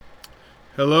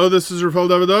Hello, this is Rafael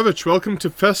Davidovich. Welcome to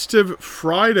Festive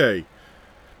Friday.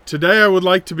 Today I would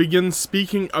like to begin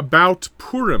speaking about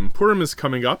Purim. Purim is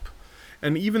coming up,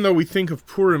 and even though we think of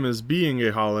Purim as being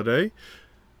a holiday,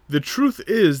 the truth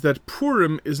is that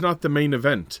Purim is not the main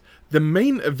event. The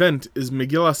main event is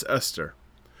Megillas Esther.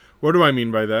 What do I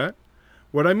mean by that?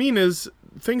 What I mean is,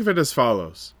 think of it as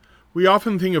follows. We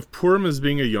often think of Purim as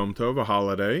being a Yom Tov, a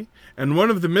holiday, and one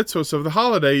of the mitzvos of the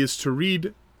holiday is to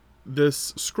read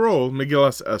this scroll,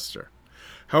 Megillas Esther.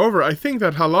 However, I think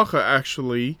that halacha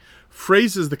actually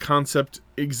phrases the concept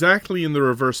exactly in the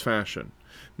reverse fashion,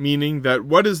 meaning that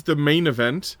what is the main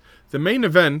event? The main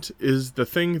event is the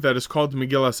thing that is called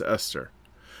Megillas Esther.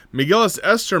 Megillas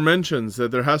Esther mentions that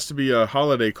there has to be a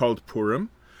holiday called Purim,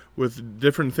 with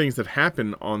different things that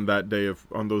happen on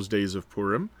those days of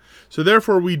Purim. So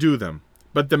therefore we do them.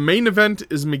 But the main event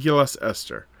is Megillas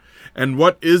Esther. And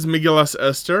what is Megillas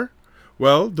Esther?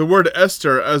 Well, the word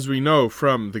Esther, as we know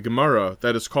from the Gemara,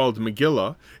 that is called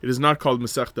Megillah, it is not called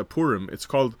Masechta Purim, it's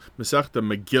called Masechta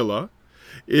Megillah,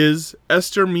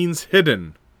 Esther means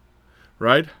hidden,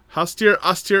 right? Hastir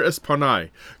astir es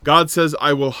panai. God says,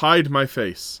 I will hide my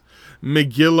face.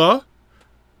 Megillah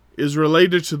is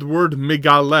related to the word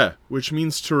Megaleh, which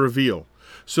means to reveal.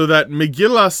 So that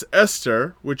Megillas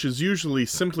Esther, which is usually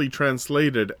simply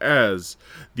translated as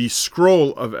the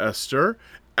scroll of Esther,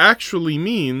 actually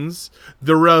means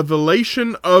the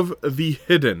revelation of the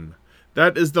hidden.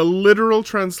 That is the literal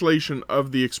translation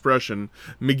of the expression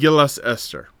Megillas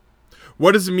Esther.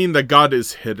 What does it mean that God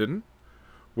is hidden?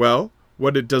 Well,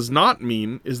 what it does not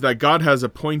mean is that God has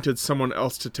appointed someone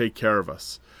else to take care of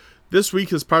us. This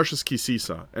week is Parshas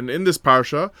Kisisa, and in this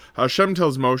parsha, Hashem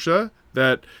tells Moshe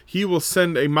that he will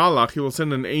send a malach, he will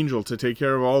send an angel to take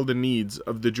care of all the needs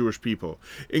of the Jewish people,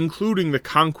 including the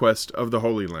conquest of the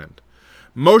Holy Land.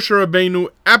 Moshe Rabbeinu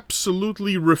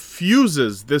absolutely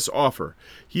refuses this offer.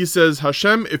 He says,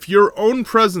 Hashem, if your own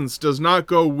presence does not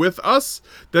go with us,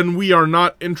 then we are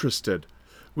not interested.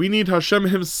 We need Hashem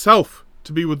himself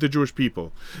to be with the Jewish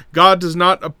people. God does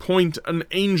not appoint an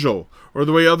angel, or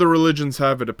the way other religions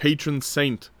have it, a patron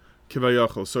saint,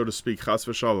 kivayachol, so to speak, chas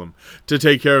v'shalom, to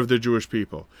take care of the Jewish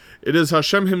people. It is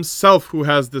Hashem himself who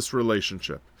has this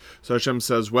relationship. So Hashem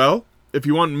says, well, if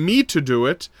you want me to do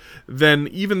it, then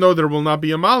even though there will not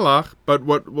be a malach, but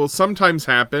what will sometimes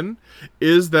happen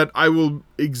is that I will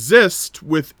exist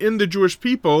within the Jewish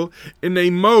people in a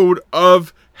mode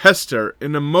of Hester,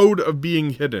 in a mode of being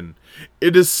hidden.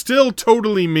 It is still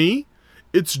totally me,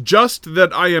 it's just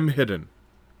that I am hidden.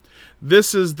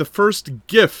 This is the first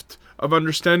gift of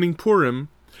understanding Purim,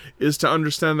 is to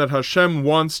understand that Hashem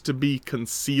wants to be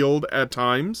concealed at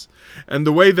times, and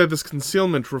the way that this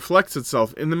concealment reflects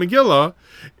itself in the Megillah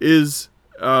is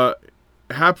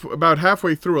about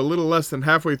halfway through, a little less than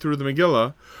halfway through the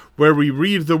Megillah, where we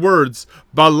read the words,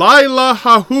 Balayla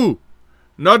hahu,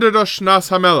 nadada shnas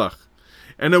hamelach.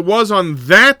 And it was on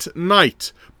that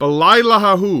night, Balayla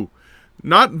hahu,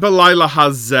 not Balayla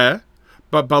hazeh,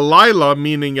 but Balayla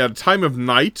meaning at a time of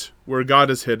night, where God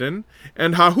is hidden,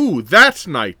 and Hahu, that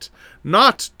night,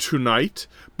 not tonight,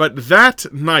 but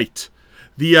that night.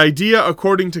 The idea,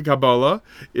 according to Kabbalah,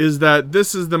 is that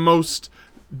this is the most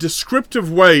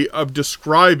descriptive way of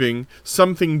describing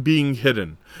something being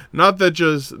hidden. Not that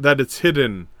just that it's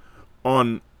hidden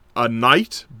on a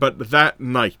night, but that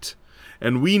night.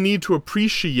 And we need to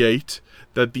appreciate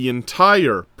that the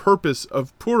entire purpose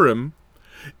of Purim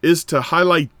is to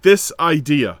highlight this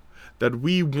idea, that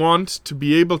we want to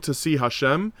be able to see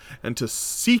Hashem and to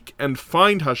seek and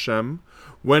find Hashem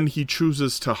when he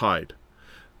chooses to hide.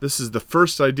 This is the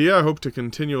first idea. I hope to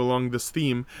continue along this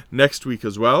theme next week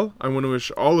as well. I want to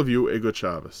wish all of you a good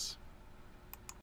Shabbos.